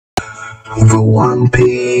The One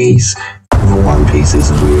Piece. The One Piece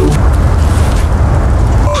is real.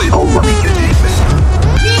 Oh, let me get it.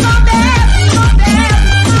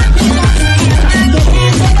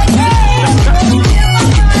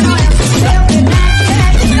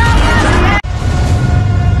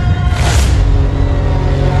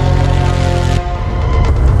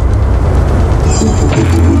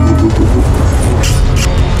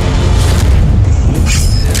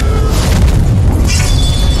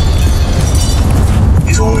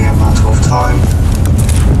 It's only a matter of time.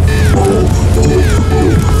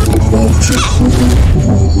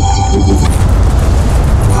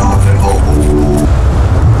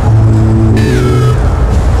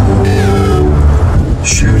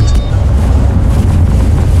 Shit.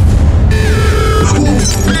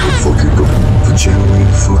 Fucking god. The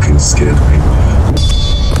genuine fucking scared me.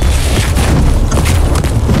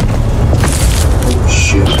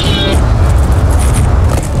 Shit.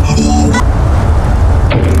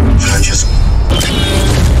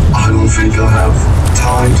 I don't think I have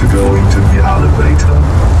time to go into the elevator.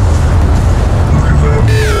 Look at them.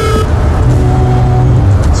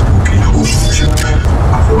 Spooky. Oh shit.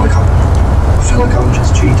 I feel like I'm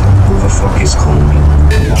just cheating. Who the fuck is calling me?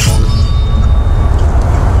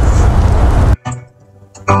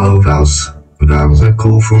 Oh, that was a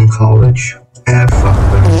call from college. Yeah, fuck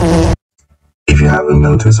them. If you haven't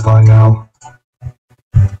noticed by now,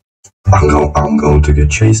 I'm going to get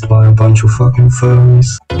chased by a bunch of fucking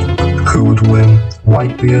furries. Who would win,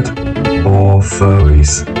 Whitebeard or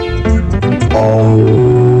furries?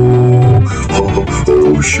 Oh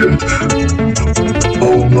shit.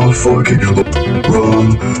 Oh my fucking,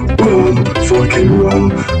 run, fucking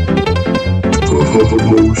run.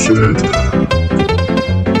 Oh shit.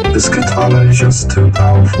 This katana is just too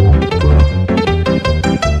powerful, bro.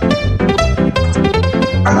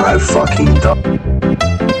 And I fucking died.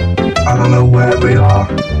 I don't know where we are.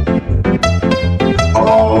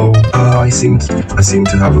 Oh, I seem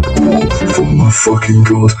to have a oh my fucking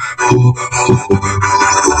god.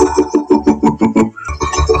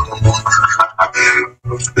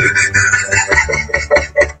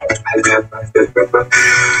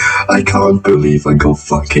 I can't believe I got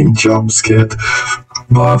fucking jump scared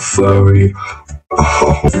by a furry.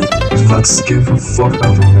 Oh, that scared the fuck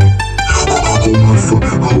out of me. Oh my fuck,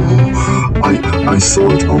 oh, I saw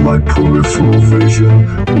it on my peripheral vision.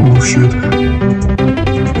 Oh shit.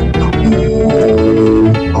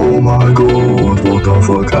 Oh my god, what the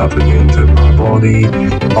fuck happening to my body?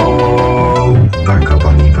 Oh, back up, I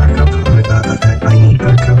need backup. I need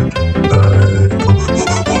backup.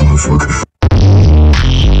 Oh my fuck.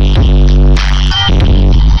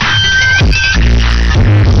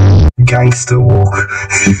 Gangster walk.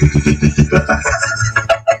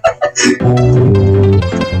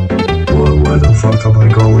 Where the fuck am I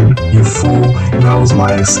going? You fool, that was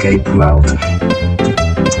my escape route.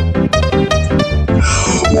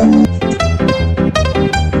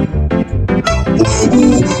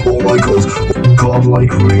 Oh my god,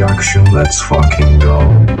 godlike reaction, let's fucking go.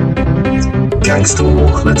 Gangster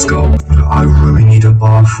walk, let's go. I really need a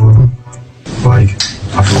bathroom. Like,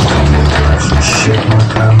 I feel like I'm going to actually shit my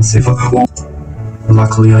pants if I...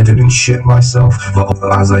 Luckily I didn't shit myself, but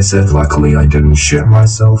as I said, luckily I didn't shit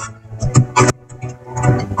myself.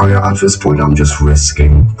 Oh yeah, at this point I'm just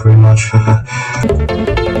risking, pretty much.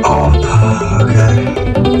 Oh, okay.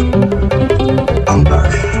 I'm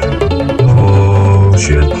back. Oh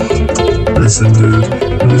shit. Listen dude,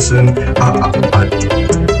 listen,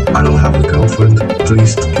 I don't have a girlfriend,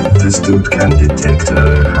 please. This dude can detect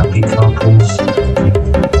happy couples.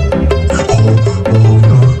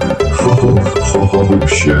 Oh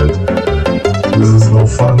shit, this is not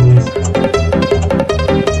funny.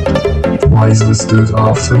 Why is this dude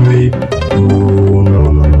after me? Oh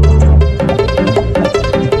no.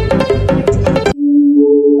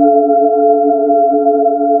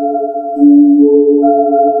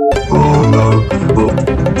 Oh no.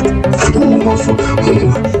 Oh my fuck.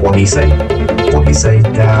 What'd he say? What'd he say?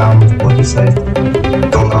 Damn. What'd he say?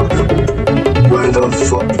 Don't know. Where the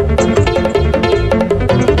fuck?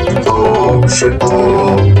 Oh shit,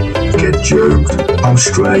 oh, get joked. I'm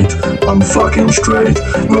straight, I'm fucking straight.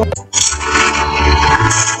 No.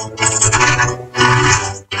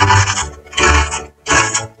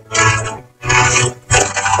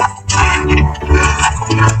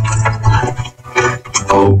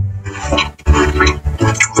 Oh,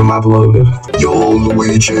 the map loaded. Yo,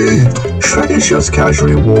 Luigi. Shrek is just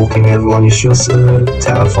casually walking, everyone is just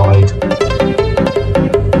terrified.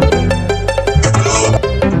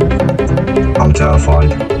 I'm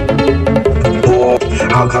terrified. Oh,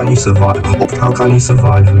 how can you survive? How can you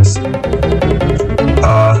survive this?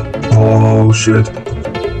 Oh. shit.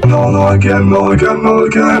 No, no again, no again, no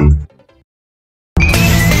again.